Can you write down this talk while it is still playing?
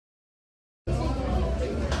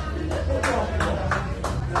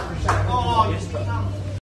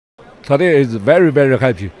Today is very, very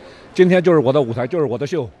happy. 今天就是我的舞台，就是我的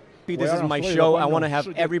秀。 This is my show. I want to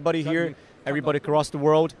have everybody here, everybody across the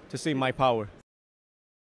world, to see my power.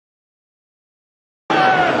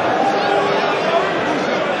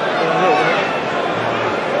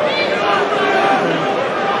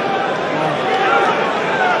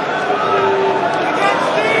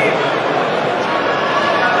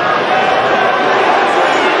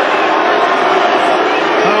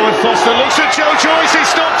 Foster looks at Joyce, he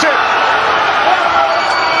stopped it.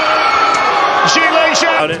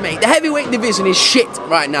 Mate, the heavyweight division is shit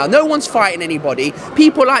right now. No one's fighting anybody.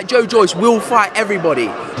 People like Joyce will fight everybody.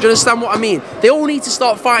 Do you understand what I mean? They all need to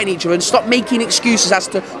start fighting each other and stop making excuses as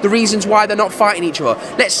to the reasons why they're not fighting each other.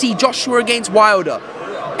 Let's see Joshua against Wilder,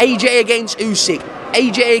 AJ against Usyk,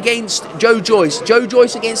 AJ against Joyce,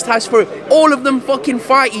 Joyce against Tyson Fury. All of them fucking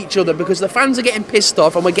fight each other because the fans are getting pissed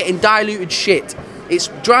off and we're getting diluted shit. It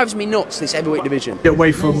drives me nuts, this heavyweight division. Get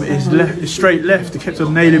away from his straight left. It kept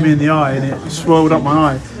on nailing me in the eye, and it swelled up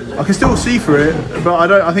my eye. I can still see through it, but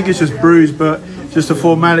I think it's just bruised. But just a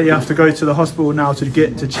formality. I have to go to the hospital now to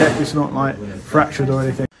get to check. It's not like fractured or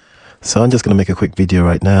anything. So I'm just going to make a quick video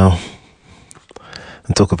right now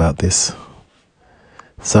and talk about this.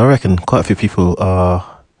 So I reckon quite a few people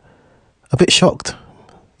are a bit shocked.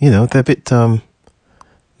 You know, they're a bit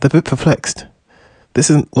perplexed. This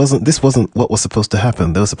wasn't what was supposed to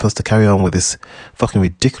happen. They were supposed to carry on with this fucking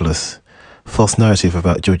ridiculous false narrative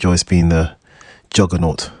about Joyce being the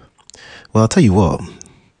Juggernaut. Well, I'll tell you what,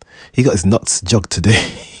 he got his nuts jugged today.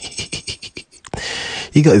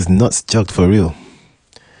 He got his nuts jugged for real.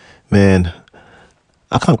 Man,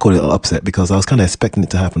 I can't call it an upset because I was kind of expecting it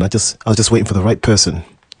to happen. I was just waiting for the right person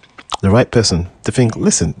to think,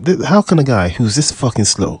 listen, how can a guy who's this fucking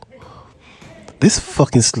slow,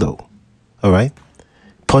 all right,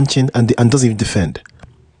 punching and doesn't even defend,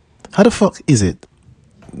 how the fuck is it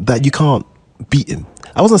that you can't beat him?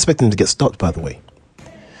 I wasn't expecting him to get stopped, by the way.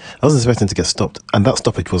 I wasn't expecting him to get stopped, and that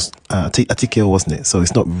stoppage was a TKO, wasn't it? So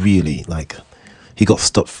it's not really like he got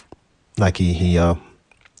stopped, like he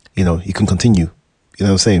couldn't continue. You know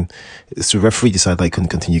what I'm saying? It's the referee decided that he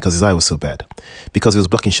couldn't continue because his eye was so bad, because he was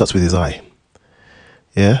blocking shots with his eye.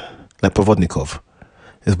 Yeah, like Provodnikov.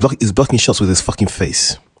 He's blocking shots with his fucking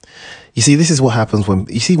face. You see, this is what happens when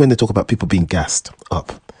they talk about people being gassed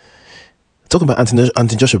up. Talking about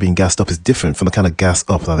Anthony Joshua being gassed up is different from the kind of gas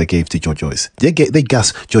up that they gave to Joyce. They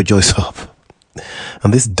gassed Joyce up.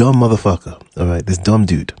 And this dumb motherfucker, all right, this dumb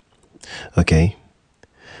dude, okay,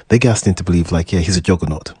 they gassed him to believe like, yeah, he's a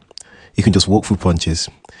juggernaut. He can just walk through punches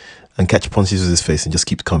and catch punches with his face and just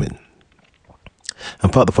keep coming.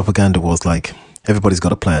 And part of the propaganda was like, everybody's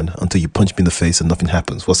got a plan until you punch me in the face and nothing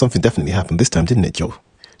happens. Well, something definitely happened this time, didn't it, Joe?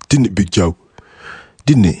 Didn't it, Big Joe?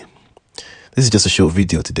 Didn't it? This is just a short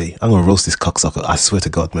video today. I'm going to roast this cocksucker. I swear to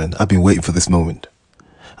God, man. I've been waiting for this moment.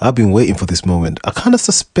 I kind of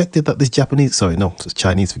suspected that this Chinese,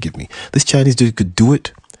 forgive me. This Chinese dude could do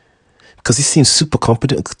it because he seems super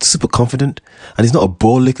confident, and he's not a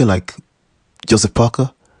ball licker like Joseph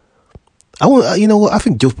Parker. You know what? I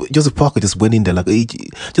think Joseph Parker just went in there like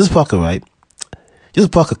Joseph Parker, right?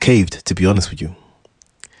 Joseph Parker caved, to be honest with you.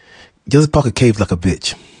 Joseph Parker caved like a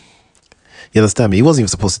bitch. You understand me? He wasn't even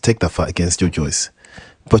supposed to take that fight against Joyce,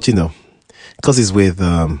 but you know, because he's with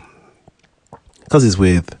Tyson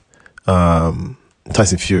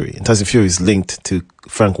Fury, and Tyson Fury is linked to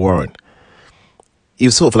Frank Warren. He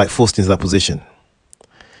was sort of like forced into that position.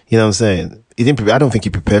 You know what I'm saying? He didn't. I don't think he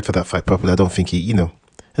prepared for that fight properly. I don't think he, and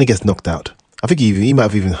he gets knocked out. I think he might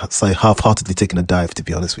have even half-heartedly taken a dive. To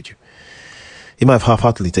be honest with you, he might have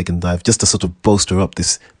half-heartedly taken a dive just to sort of bolster up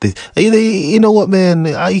this. You know what, man?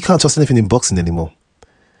 You can't trust anything in boxing anymore.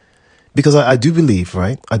 Because I do believe,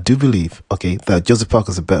 right? I do believe, okay, that Joseph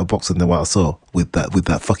Parker's a better boxer than what I saw with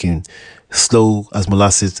that fucking slow as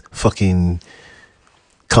molasses, fucking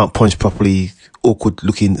can't punch properly, awkward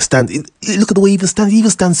looking stand. Look at the way he even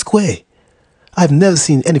stands square. I've never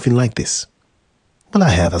seen anything like this. Well, I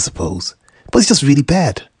have, I suppose, but it's just really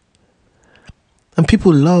bad. And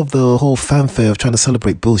people love the whole fanfare of trying to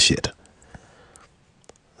celebrate bullshit.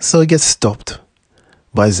 So he gets stopped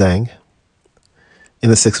by Zhang in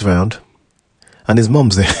the 6th round, and his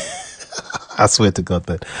mum's there. I swear to God,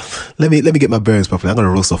 man. Let me get my bearings properly. I'm gonna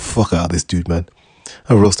roast the fuck out of this dude, man.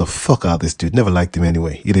 I'll roast the fuck out of this dude. Never liked him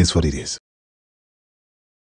anyway. It is what it is.